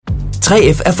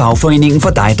3F er fagforeningen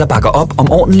for dig, der bakker op om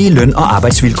ordentlige løn- og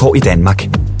arbejdsvilkår i Danmark.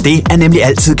 Det er nemlig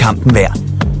altid kampen værd.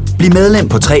 Bliv medlem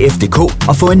på 3F.dk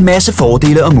og få en masse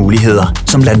fordele og muligheder,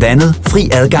 som blandt andet fri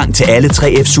adgang til alle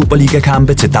 3F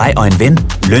Superliga-kampe til dig og en ven,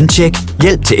 løntjek,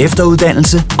 hjælp til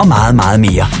efteruddannelse og meget, meget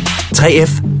mere.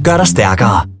 3F gør dig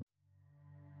stærkere.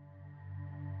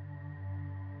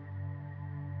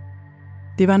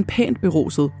 Det var en pænt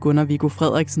beruset Gunnar Viggo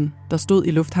Frederiksen, der stod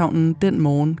i lufthavnen den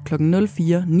morgen kl. 04.49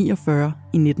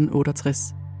 i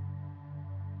 1968.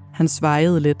 Han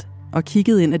svajede lidt og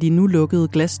kiggede ind af de nu lukkede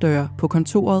glasdøre på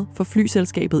kontoret for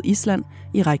flyselskabet Island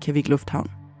i Reykjavik Lufthavn.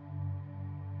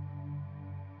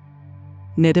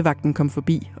 Nattevagten kom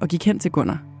forbi og gik hen til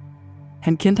Gunnar.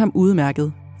 Han kendte ham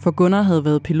udmærket, for Gunnar havde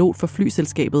været pilot for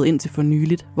flyselskabet indtil for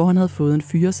nyligt, hvor han havde fået en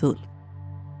fyreseddel.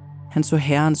 Han så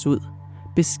herrens ud,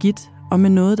 beskidt og med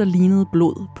noget, der lignede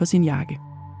blod på sin jakke.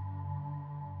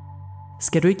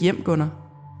 "Skal du ikke hjem, Gunnar?"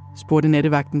 spurgte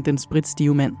nattevagten den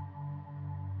spritstive mand.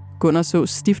 Gunnar så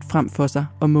stift frem for sig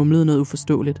og mumlede noget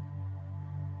uforståeligt.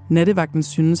 Nattevagten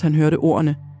syntes, han hørte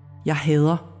ordene: "Jeg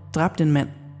hader, dræb den mand."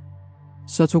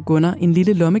 Så tog Gunnar en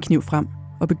lille lommekniv frem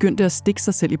og begyndte at stikke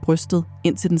sig selv i brystet,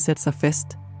 indtil den satte sig fast.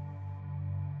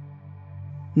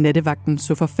 Nattevagten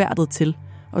så forfærdet til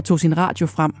og tog sin radio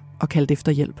frem og kaldte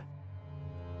efter hjælp.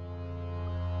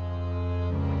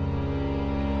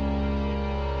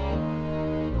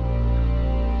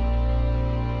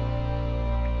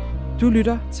 Du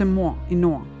lytter til Mord i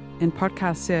Nord, en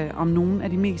podcastserie om nogle af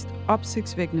de mest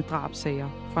opsigtsvækkende drabssager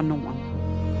fra Norden.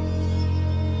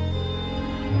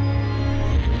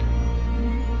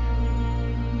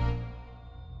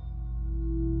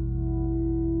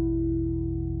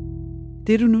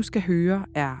 Det du nu skal høre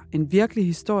er en virkelig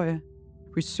historie,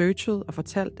 researchet og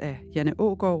fortalt af Janne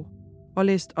Aagaard og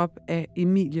læst op af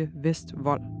Emilie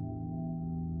Vestvold.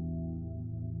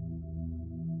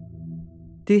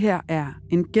 Det her er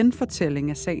en genfortælling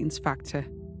af sagens fakta,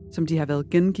 som de har været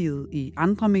gengivet i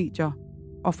andre medier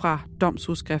og fra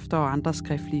domsudskrifter og andre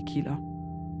skriftlige kilder.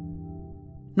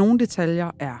 Nogle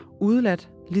detaljer er udeladt,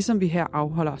 ligesom vi her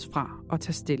afholder os fra at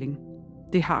tage stilling.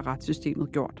 Det har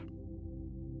retssystemet gjort.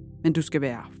 Men du skal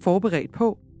være forberedt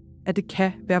på, at det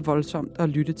kan være voldsomt at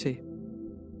lytte til.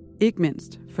 Ikke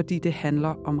mindst, fordi det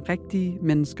handler om rigtige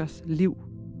menneskers liv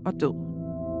og død.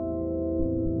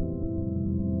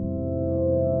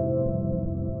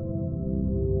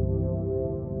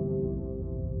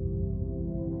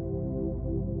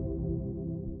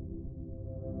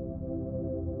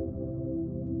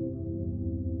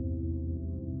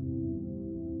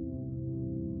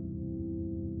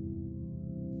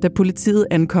 Da politiet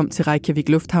ankom til Reykjavik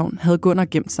Lufthavn, havde Gunnar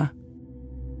gemt sig.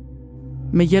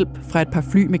 Med hjælp fra et par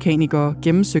flymekanikere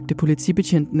gennemsøgte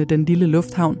politibetjentene den lille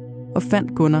lufthavn og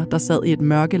fandt Gunnar, der sad i et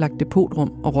mørkelagt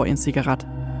depotrum og røg en cigaret.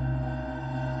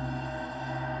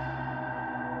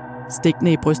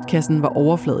 Stikkene i brystkassen var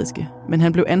overfladiske, men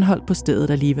han blev anholdt på stedet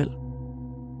alligevel.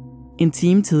 En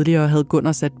time tidligere havde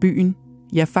Gunnar sat byen,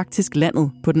 ja faktisk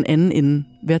landet, på den anden ende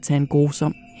ved at tage en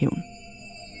grusom hævn.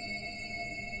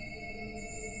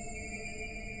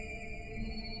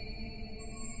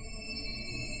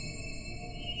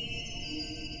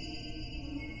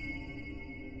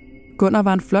 Gunnar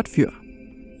var en flot fyr.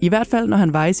 I hvert fald, når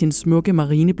han var i sin smukke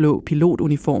marineblå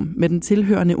pilotuniform med den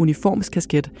tilhørende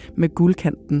uniformskasket med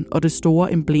guldkanten og det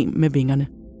store emblem med vingerne.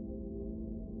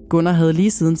 Gunnar havde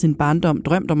lige siden sin barndom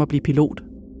drømt om at blive pilot.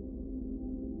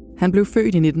 Han blev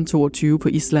født i 1922 på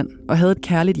Island og havde et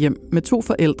kærligt hjem med 2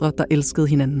 forældre, der elskede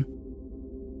hinanden.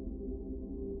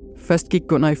 Først gik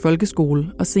Gunnar i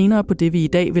folkeskole og senere på det, vi i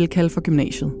dag vil kalde for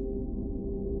gymnasiet.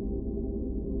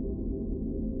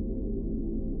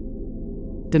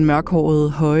 Den mørkhårede,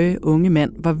 høje, unge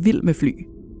mand var vild med fly.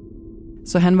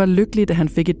 Så han var lykkelig, da han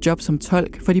fik et job som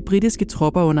tolk for de britiske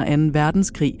tropper under 2.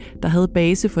 verdenskrig, der havde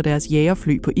base for deres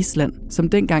jagerfly på Island, som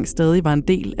dengang stadig var en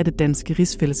del af det danske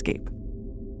rigsfællesskab.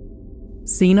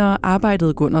 Senere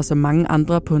arbejdede Gunnar som mange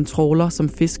andre på en trawler som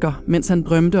fisker, mens han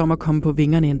drømte om at komme på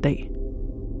vingerne en dag.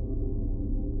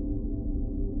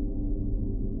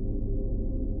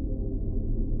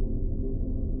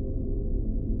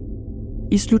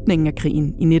 I slutningen af krigen i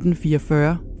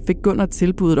 1944 fik Gunnar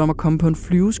tilbuddet om at komme på en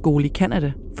flyveskole i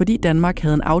Canada, fordi Danmark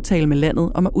havde en aftale med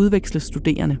landet om at udveksle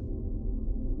studerende.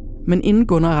 Men inden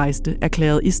Gunnar rejste,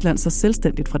 erklærede Island sig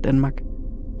selvstændigt fra Danmark.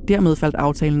 Dermed faldt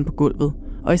aftalen på gulvet,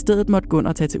 og i stedet måtte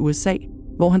Gunnar tage til USA,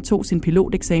 hvor han tog sin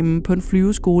piloteksamen på en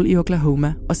flyveskole i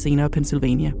Oklahoma og senere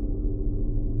Pennsylvania.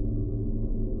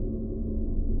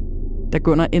 Da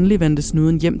Gunnar endelig vendte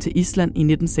snuden hjem til Island i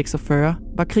 1946,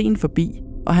 var krigen forbi,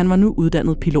 og han var nu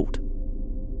uddannet pilot.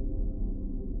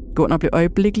 Gunnar blev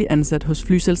øjeblikkeligt ansat hos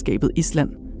flyselskabet Island,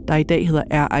 der i dag hedder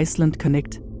Air Iceland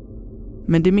Connect.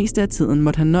 Men det meste af tiden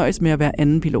måtte han nøjes med at være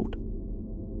anden pilot.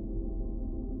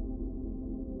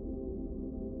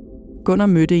 Gunnar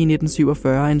mødte i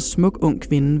 1947 en smuk ung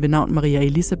kvinde ved navn Maria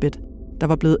Elisabeth, der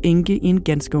var blevet enke i en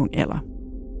ganske ung alder.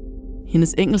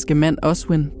 Hendes engelske mand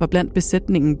Oswin var blandt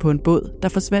besætningen på en båd, der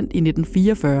forsvandt i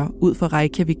 1944 ud for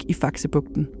Reykjavik i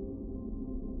Faxebugten.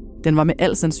 Den var med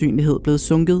al sandsynlighed blevet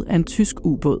sunket af en tysk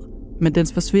ubåd, men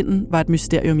dens forsvinden var et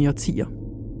mysterium i årtier.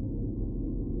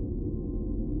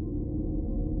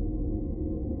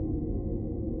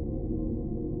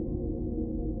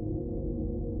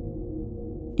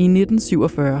 I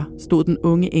 1947 stod den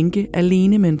unge enke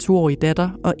alene med en 2-årig datter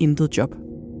og intet job.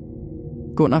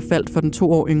 Gunnar faldt for den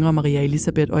 2 år yngre Maria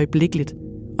Elisabeth øjeblikkeligt,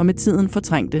 og med tiden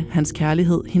fortrængte hans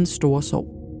kærlighed hendes store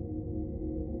sorg.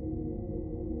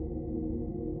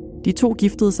 De to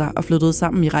giftede sig og flyttede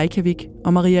sammen i Reykjavik,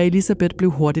 og Maria Elisabeth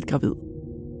blev hurtigt gravid.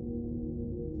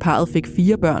 Parret fik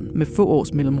 4 børn med få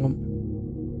års mellemrum.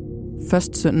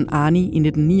 Først sønnen Arni i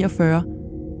 1949,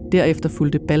 derefter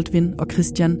fulgte Baldwin og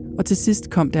Christian, og til sidst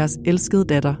kom deres elskede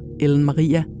datter, Ellen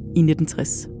Maria, i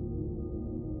 1960.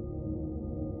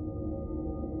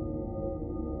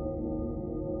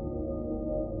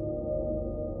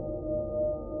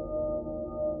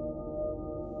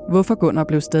 Hvorfor Gunnar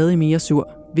blev stadig mere sur,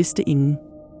 vidste ingen.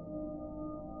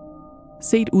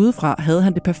 Set udefra havde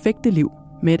han det perfekte liv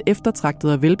med et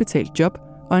eftertragtet og velbetalt job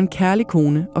og en kærlig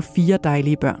kone og 4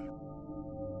 dejlige børn.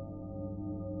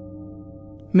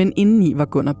 Men indeni var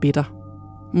Gunnar bitter.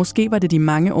 Måske var det de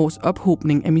mange års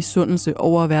ophobning af misundelse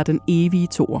over at være den evige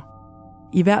 2'er.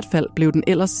 I hvert fald blev den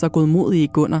ellers så godmodige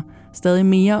Gunnar stadig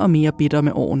mere og mere bitter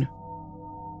med årene.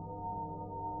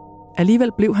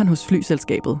 Alligevel blev han hos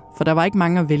flyselskabet, for der var ikke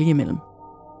mange at vælge imellem.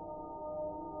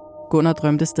 Gunnar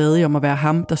drømte stadig om at være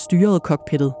ham, der styrede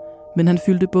cockpittet, men han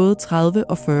fyldte både 30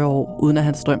 og 40 år, uden at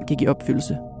hans drøm gik i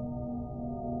opfyldelse.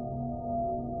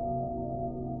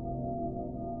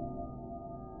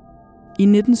 I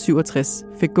 1967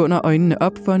 fik Gunnar øjnene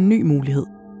op for en ny mulighed.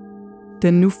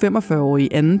 Den nu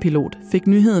 45-årige anden pilot fik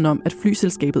nyheden om, at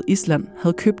flyselskabet Island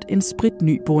havde købt en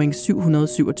spritny Boeing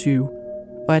 727,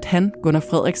 og at han, Gunnar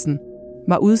Frederiksen,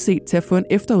 var udset til at få en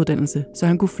efteruddannelse, så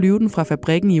han kunne flyve den fra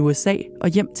fabrikken i USA og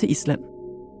hjem til Island.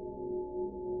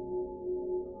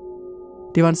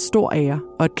 Det var en stor ære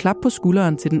og et klap på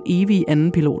skulderen til den evige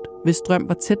anden pilot, hvis drøm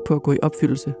var tæt på at gå i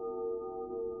opfyldelse.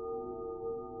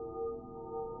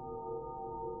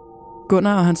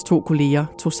 Gunnar og hans 2 kolleger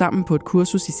tog sammen på et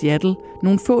kursus i Seattle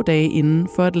nogle få dage inden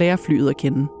for at lære flyet at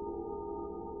kende.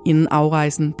 Inden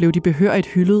afrejsen blev de behørigt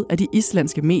hyldet af de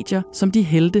islandske medier som de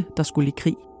helte, der skulle i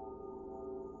krig.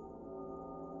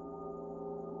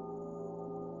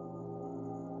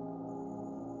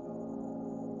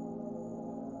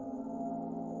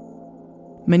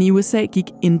 Men i USA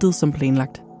gik intet som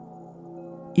planlagt.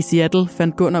 I Seattle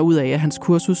fandt Gunnar ud af, at hans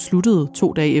kursus sluttede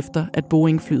 2 dage efter, at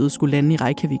Boeing-flyet skulle lande i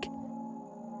Reykjavik.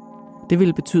 Det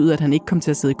ville betyde, at han ikke kom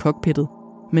til at sidde i cockpittet,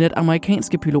 men at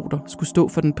amerikanske piloter skulle stå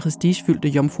for den prestigefyldte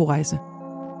jomfrurejse.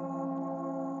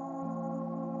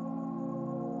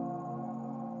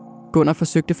 Gunnar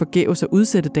forsøgte forgæves at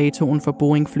udsætte datoen for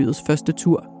Boeing-flyets første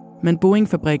tur, men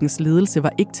Boeing-fabrikkens ledelse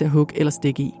var ikke til at hugge eller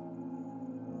stikke i.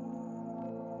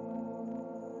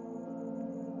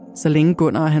 Så længe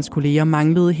Gunnar og hans kolleger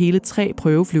manglede hele 3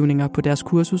 prøveflyvninger på deres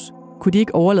kursus, kunne de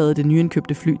ikke overlade det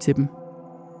nyindkøbte fly til dem.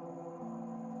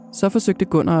 Så forsøgte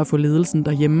Gunnar at få ledelsen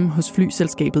derhjemme hos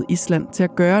flyselskabet Island til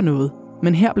at gøre noget,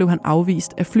 men her blev han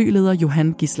afvist af flyleder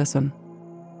Johan Gislason.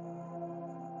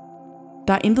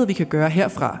 Der er intet, vi kan gøre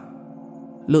herfra,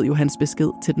 lød Johans besked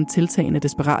til den tiltagende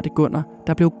desperate Gunnar,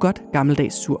 der blev godt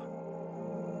gammeldags sur.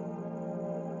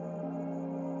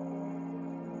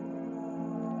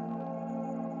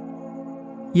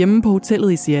 Hjemme på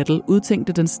hotellet i Seattle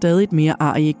udtænkte den stadig mere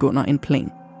arige Gunnar en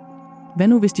plan. Hvad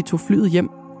nu, hvis de tog flyet hjem,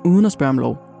 uden at spørge om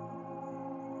lov?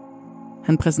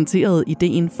 Han præsenterede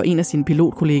ideen for en af sine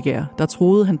pilotkollegaer, der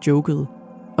troede, han jokede,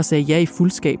 og sagde ja i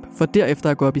fuldskab, for derefter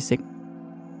at gå op i seng.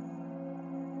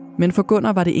 Men for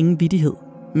Gunnar var det ingen vittighed,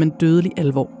 men dødelig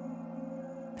alvor.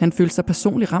 Han følte sig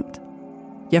personligt ramt.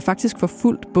 Ja, faktisk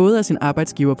forfulgt både af sin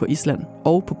arbejdsgiver på Island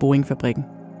og på Boeing-fabrikken.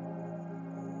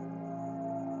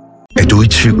 Er du i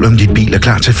tvivl om dit bil er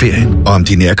klar til ferien, og om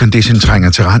din aircondition trænger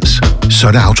til rens? Så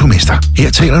er det Automester. Her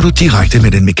taler du direkte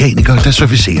med den mekaniker, der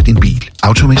servicerer din bil.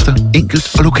 Automester. Enkelt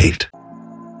og lokalt.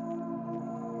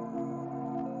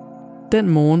 Den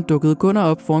morgen dukkede Gunnar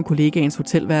op foran kollegaens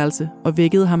hotelværelse og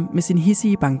vækkede ham med sin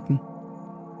hidsige banken.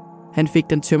 Han fik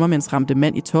den tømmermændsramte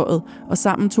mand i tøjet, og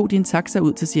sammen tog de en taxa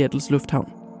ud til Seattles lufthavn.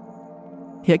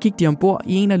 Her gik de ombord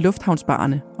i en af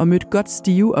lufthavnsbarerne og mødte godt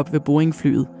stive op ved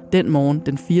Boeing-flyet den morgen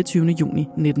den 24. juni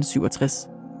 1967.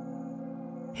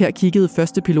 Her kiggede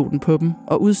førstepiloten på dem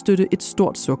og udstødte et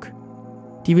stort suk.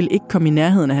 De ville ikke komme i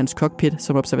nærheden af hans cockpit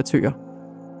som observatører.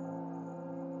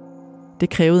 Det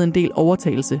krævede en del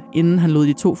overtagelse, inden han lod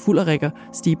de 2 fullerrækker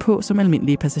stige på som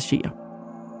almindelige passagerer.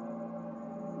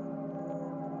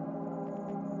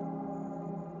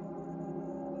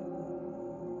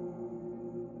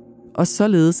 Og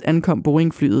således ankom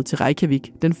Boeing-flyet til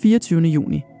Reykjavik den 24.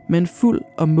 juni med en fuld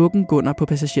og muggen Gunnar på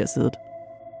passagersædet.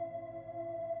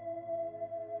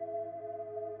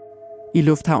 I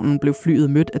lufthavnen blev flyet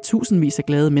mødt af tusindvis af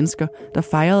glade mennesker, der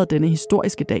fejrede denne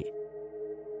historiske dag.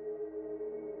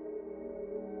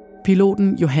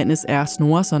 Piloten Johannes R.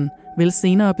 Snorrason vil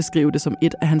senere beskrive det som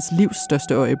et af hans livs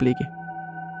største øjeblikke.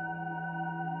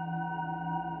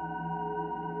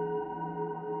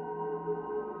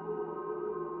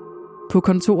 På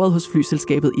kontoret hos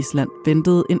flyselskabet Island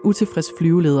ventede en utilfreds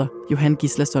flyveleder, Johan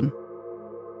Gislason.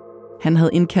 Han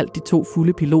havde indkaldt de 2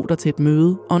 fulde piloter til et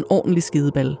møde og en ordentlig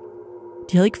skideballe.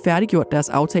 De havde ikke færdiggjort deres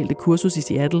aftalte kursus i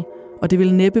Seattle, og det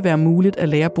ville næppe være muligt at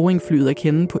lære Boeing-flyet at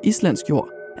kende på islandsk jord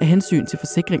af hensyn til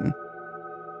forsikringen.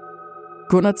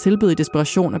 Gunnar tilbød i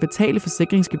desperation at betale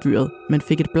forsikringsgebyret, men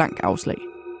fik et blank afslag.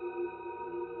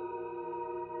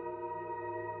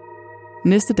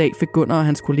 Næste dag fik Gunnar og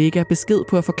hans kollega besked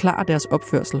på at forklare deres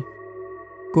opførsel.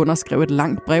 Gunnar skrev et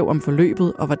langt brev om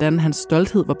forløbet og hvordan hans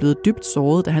stolthed var blevet dybt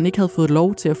såret, da han ikke havde fået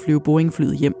lov til at flyve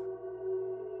Boeing-flyet hjem.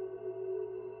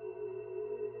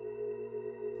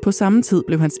 På samme tid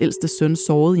blev hans ældste søn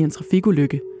såret i en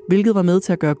trafikulykke, hvilket var med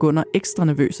til at gøre Gunnar ekstra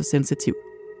nervøs og sensitiv.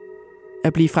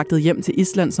 At blive fragtet hjem til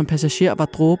Island som passager var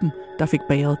dråben, der fik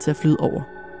bægeret til at flyde over.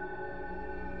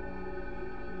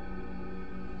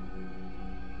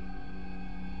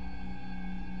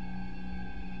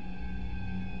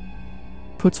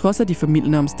 På trods af de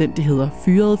formildende omstændigheder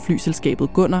fyrede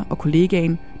flyselskabet Gunnar og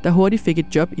kollegaen, der hurtigt fik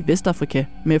et job i Vestafrika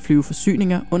med at flyve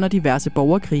forsyninger under diverse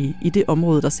borgerkrige i det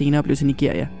område, der senere blev til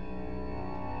Nigeria.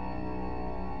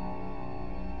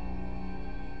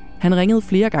 Han ringede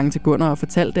flere gange til Gunnar og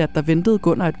fortalte, at der ventede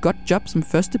Gunnar et godt job som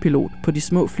første pilot på de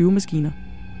små flyvemaskiner.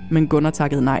 Men Gunnar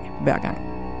takkede nej hver gang.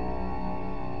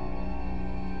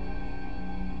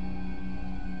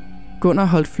 Gunnar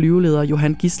holdt flyveleder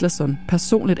Johan Gislason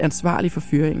personligt ansvarlig for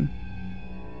fyringen.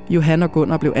 Johan og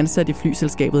Gunnar blev ansat i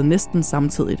flyselskabet næsten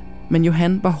samtidigt, men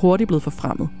Johan var hurtigt blevet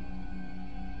forfremmet.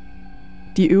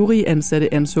 De øvrige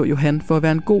ansatte anså Johan for at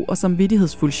være en god og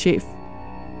samvittighedsfuld chef.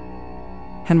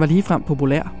 Han var ligefrem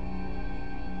populær.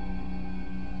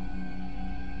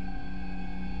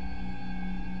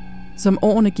 Som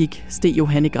årene gik, steg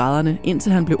Johan i graderne,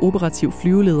 indtil han blev operativ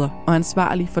flyveleder og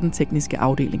ansvarlig for den tekniske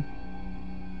afdeling.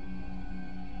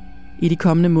 I de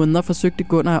kommende måneder forsøgte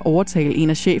Gunnar at overtale en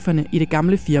af cheferne i det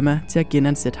gamle firma til at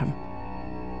genansætte ham.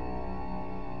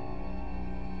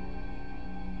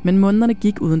 Men månederne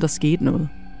gik uden der skete noget.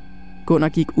 Gunnar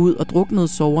gik ud og druknede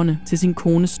sorgerne til sin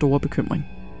kones store bekymring.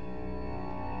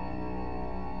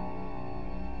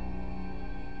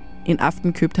 En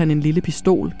aften købte han en lille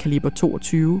pistol, kaliber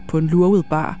 22, på en lurvet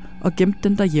bar og gemte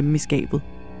den derhjemme i skabet.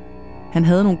 Han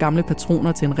havde nogle gamle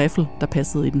patroner til en riffel, der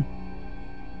passede i den.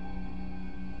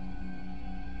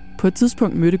 På et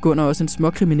tidspunkt mødte Gunnar også en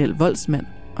småkriminel voldsmand,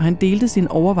 og han delte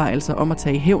sine overvejelser om at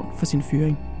tage hævn for sin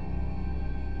fyring.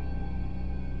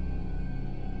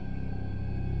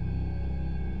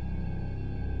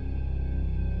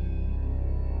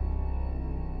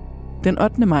 Den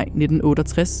 8. maj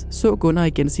 1968 så Gunnar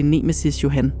igen sin nemesis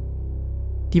Johan.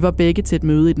 De var begge til et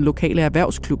møde i den lokale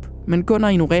erhvervsklub, men Gunnar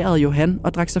ignorerede Johan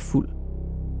og drak sig fuld.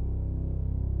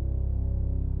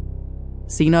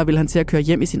 Senere ville han til at køre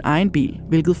hjem i sin egen bil,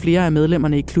 hvilket flere af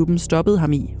medlemmerne i klubben stoppede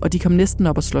ham i, og de kom næsten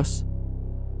op at slås.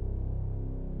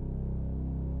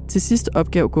 Til sidst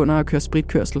opgav Gunnar at køre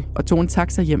spritkørsel og tog en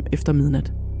taxa hjem efter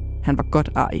midnat. Han var godt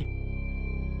arg.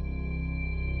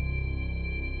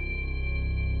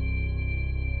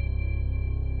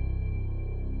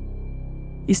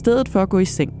 I stedet for at gå i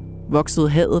seng, voksede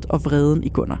hadet og vreden i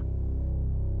Gunnar.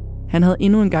 Han havde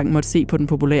endnu engang måttet se på den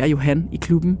populære Johan i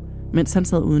klubben, mens han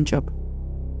sad uden job.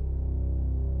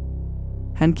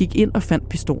 Han gik ind og fandt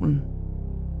pistolen.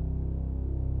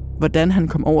 Hvordan han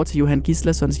kom over til Johan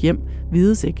Gislasons hjem,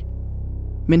 vides ikke.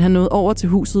 Men han nåede over til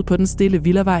huset på den stille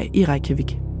villavej i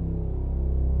Reykjavik.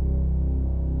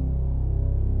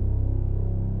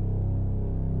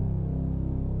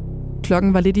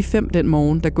 Klokken var lidt i 5 den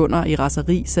morgen, da Gunnar i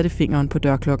raseri satte fingeren på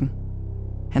dørklokken.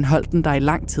 Han holdt den der i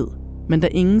lang tid, men da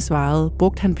ingen svarede,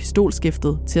 brugte han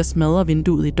pistolskæftet til at smadre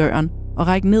vinduet i døren og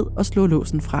række ned og slå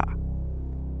låsen fra.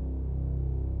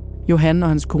 Johan og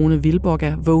hans kone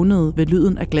Vilborga vågnede ved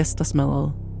lyden af glas, der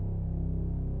smadrede.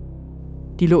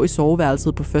 De lå i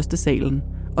soveværelset på første salen,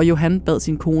 og Johan bad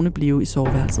sin kone blive i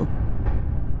soveværelset.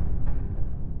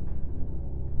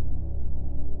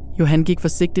 Johan gik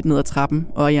forsigtigt ned ad trappen,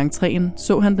 og i entréen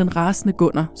så han den rasende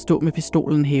Gunnar stå med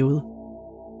pistolen hævet.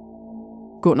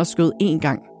 Gunnar skød 1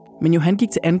 gang, men Johan gik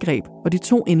til angreb, og de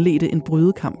to indledte en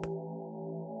brydekamp.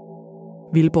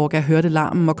 Vilborga hørte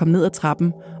larmen og kom ned ad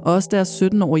trappen, og også deres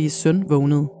 17-årige søn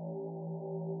vågnede.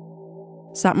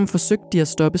 Sammen forsøgte de at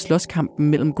stoppe slåskampen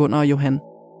mellem Gunnar og Johan.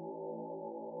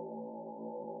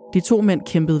 De to mænd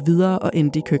kæmpede videre og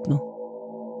endte i køkkenet.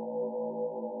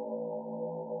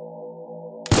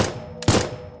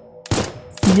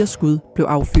 Fire skud blev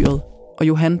affyret, og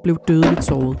Johan blev dødeligt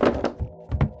såret.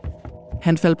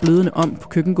 Han faldt blødende om på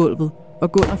køkkengulvet,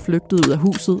 og Gunnar flygtede ud af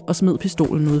huset og smed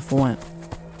pistolen ude foran.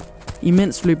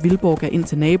 Imens løb Vilborga ind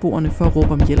til naboerne for at råbe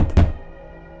om hjælp.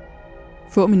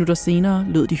 Få minutter senere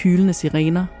lød de hylende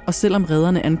sirener, og selvom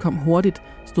redderne ankom hurtigt,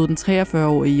 stod den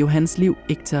 43-årige Johans liv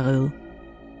ikke til at redde.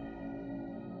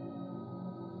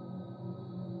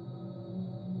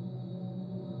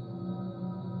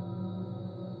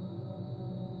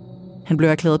 Han blev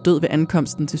erklæret død ved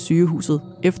ankomsten til sygehuset,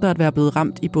 efter at være blevet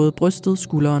ramt i både brystet,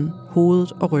 skulderen,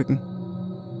 hovedet og ryggen.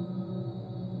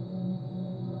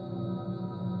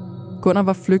 Gunnar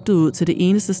var flygtet ud til det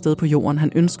eneste sted på jorden,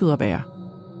 han ønskede at være.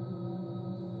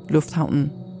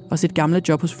 Lufthavnen og sit gamle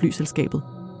job hos flyselskabet.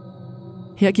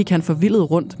 Her gik han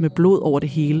forvildet rundt med blod over det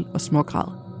hele og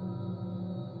smågræd.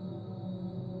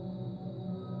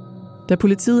 Da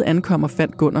politiet ankom og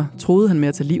fandt Gunnar, troede han med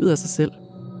at tage livet af sig selv.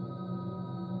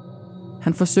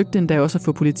 Han forsøgte endda også at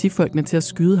få politifolkene til at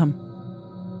skyde ham.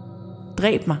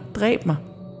 Dræb mig,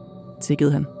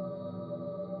 tikkede han.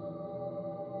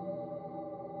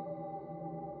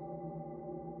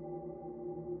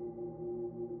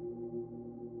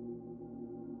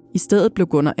 I stedet blev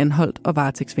Gunnar anholdt og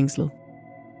varetægtsfængslet.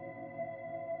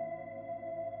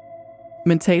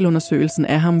 Mentalundersøgelsen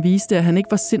af ham viste, at han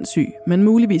ikke var sindssyg, men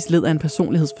muligvis led af en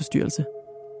personlighedsforstyrrelse.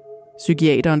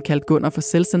 Psykiateren kaldte Gunnar for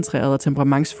selvcentreret og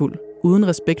temperamentsfuld, uden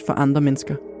respekt for andre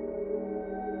mennesker.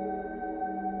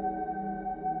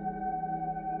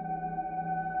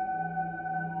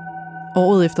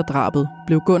 Året efter drabet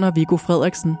blev Gunnar Viggo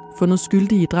Frederiksen fundet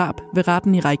skyldig i drab ved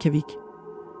retten i Reykjavik.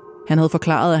 Han havde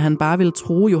forklaret, at han bare ville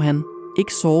true Johan,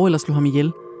 ikke såre eller slå ham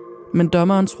ihjel, men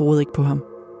dommeren troede ikke på ham.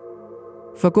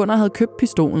 For Gunnar havde købt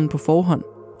pistolen på forhånd,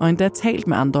 og endda talt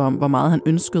med andre om, hvor meget han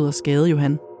ønskede at skade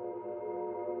Johan.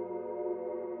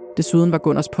 Desuden var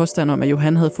Gunnars påstand om, at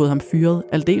Johan havde fået ham fyret,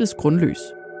 aldeles grundløs.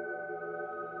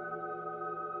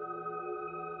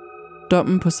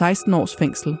 Dommen på 16 års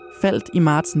fængsel faldt i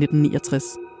marts 1969.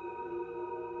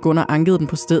 Gunnar ankede den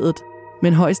på stedet,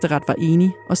 men Højesteret var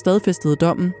enig og stadfæstede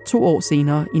dommen 2 år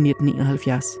senere i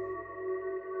 1971.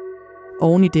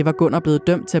 Oven i det var Gunnar blevet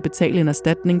dømt til at betale en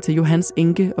erstatning til Johans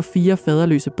enke og 4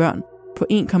 faderløse børn på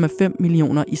 1,5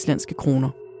 millioner islandske kroner.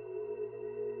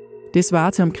 Det svarer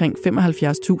til omkring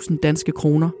 75.000 danske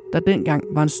kroner, der dengang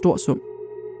var en stor sum.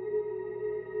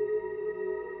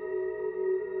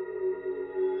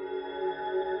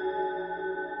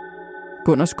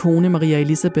 Gunnars kone Maria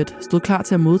Elisabeth stod klar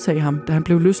til at modtage ham, da han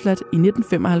blev løsladt i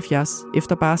 1975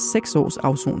 efter bare 6 års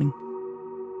afsoning.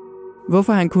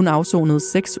 Hvorfor han kun afsonede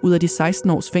 6 ud af de 16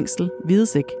 års fængsel,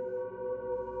 vides ikke.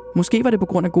 Måske var det på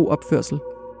grund af god opførsel.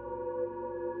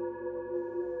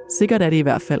 Sikkert er det i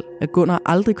hvert fald, at Gunnar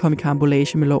aldrig kom i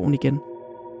karambolage med loven igen.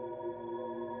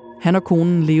 Han og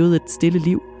konen levede et stille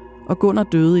liv, og Gunnar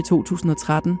døde i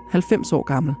 2013, 90 år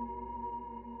gammel.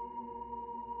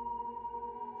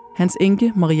 Hans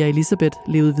enke, Maria Elisabeth,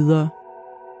 levede videre.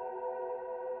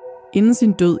 Inden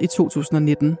sin død i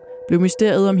 2019 blev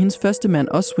mysteriet om hendes første mand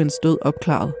Oswins død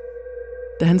opklaret,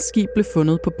 da hans skib blev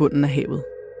fundet på bunden af havet.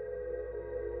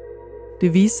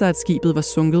 Det viste sig, at skibet var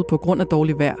sunket på grund af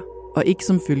dårligt vejr, og ikke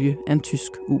som følge af en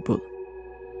tysk ubåd.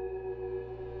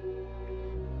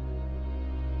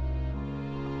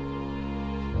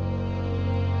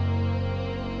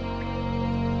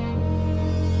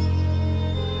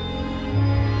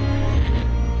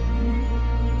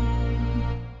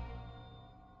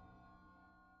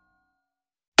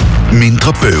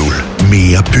 Mindre bøvl,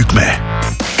 mere Bygma.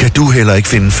 Kan du heller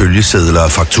ikke finde følgesedler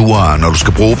og fakturaer, når du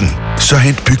skal bruge dem? Så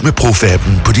hent Bygma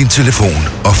Pro-appen på din telefon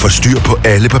og få styr på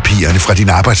alle papirerne fra din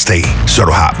arbejdsdag, så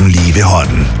du har dem lige ved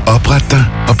hånden. Opret dig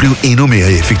og bliv endnu mere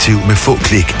effektiv med få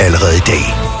klik allerede i dag.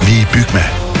 Vi er Bygma,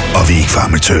 og vi er ikke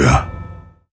farmatører.